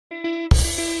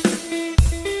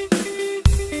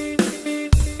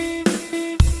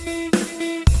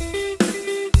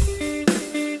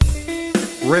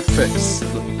Grip Fix,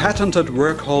 the patented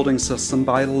work holding system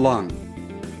by Lung.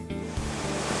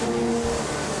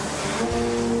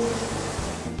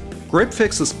 Grip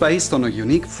Fix is based on a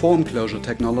unique form closure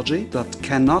technology that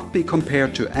cannot be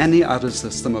compared to any other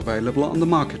system available on the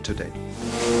market today.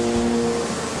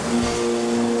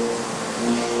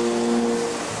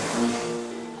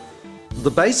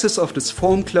 The basis of this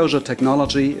form closure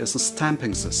technology is a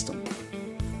stamping system.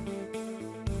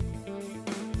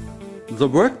 The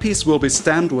workpiece will be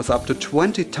stamped with up to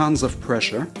 20 tons of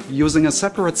pressure using a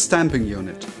separate stamping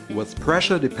unit, with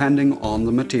pressure depending on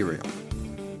the material.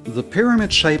 The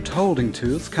pyramid-shaped holding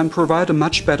tooth can provide a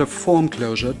much better form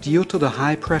closure due to the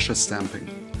high pressure stamping.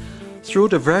 Through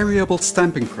the variable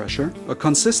stamping pressure, a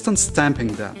consistent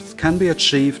stamping depth can be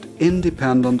achieved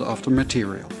independent of the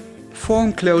material.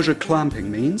 Form closure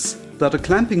clamping means that a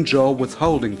clamping jaw with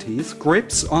holding teeth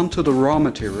grips onto the raw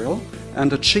material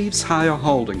and achieves higher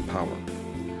holding power.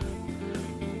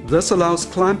 This allows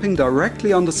clamping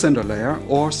directly on the cinder layer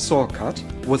or saw cut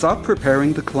without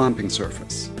preparing the clamping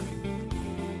surface.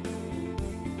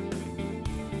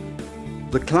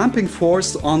 The clamping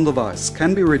force on the vise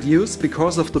can be reduced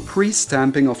because of the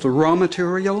pre-stamping of the raw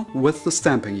material with the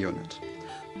stamping unit.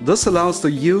 This allows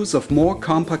the use of more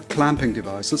compact clamping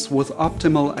devices with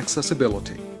optimal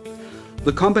accessibility.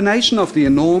 The combination of the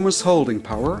enormous holding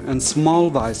power and small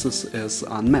vices is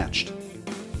unmatched.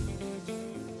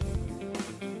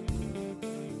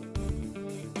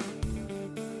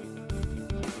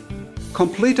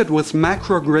 Completed with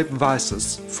Makro-Grip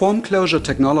vices, form closure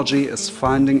technology is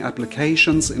finding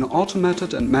applications in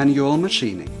automated and manual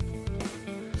machining.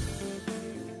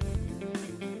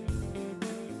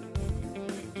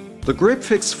 The Grip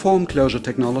Fix form closure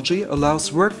technology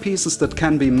allows workpieces that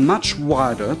can be much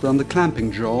wider than the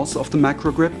clamping jaws of the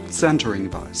Makro-Grip centering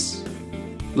vise.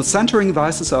 The centering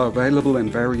vices are available in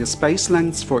various base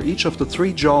lengths for each of the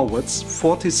three jaw widths: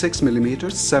 46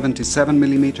 mm, 77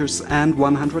 mm and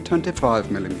 125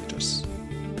 mm.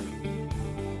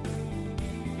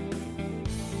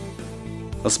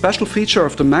 A special feature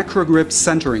of the Makro-Grip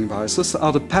centering vices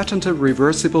are the patented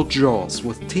reversible jaws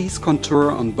with teeth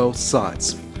contour on both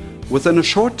sides. Within a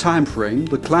short time frame,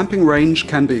 the clamping range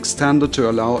can be extended to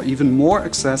allow even more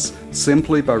access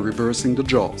simply by reversing the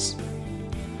jaws.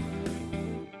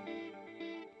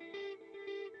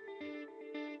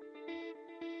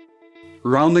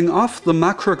 Rounding off the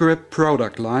Makro-Grip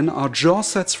product line are jaw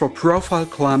sets for profile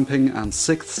clamping and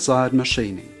sixth side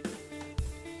machining.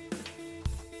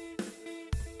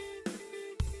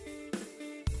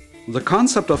 The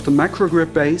concept of the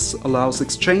Makro-Grip base allows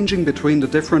exchanging between the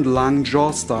different Lung jaw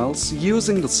styles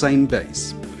using the same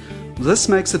base. This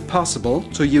makes it possible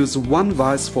to use one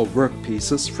vise for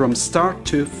workpieces from start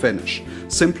to finish,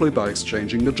 simply by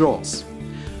exchanging the jaws.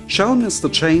 Shown is the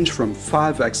change from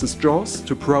 5-axis jaws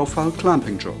to profile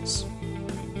clamping jaws.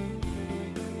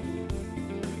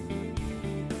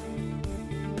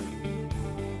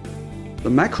 The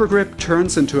Makro-Grip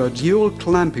turns into a dual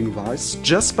clamping vise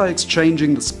just by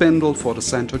exchanging the spindle for the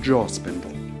center jaw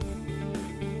spindle.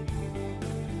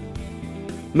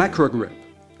 Makro-Grip,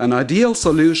 an ideal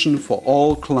solution for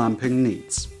all clamping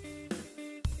needs.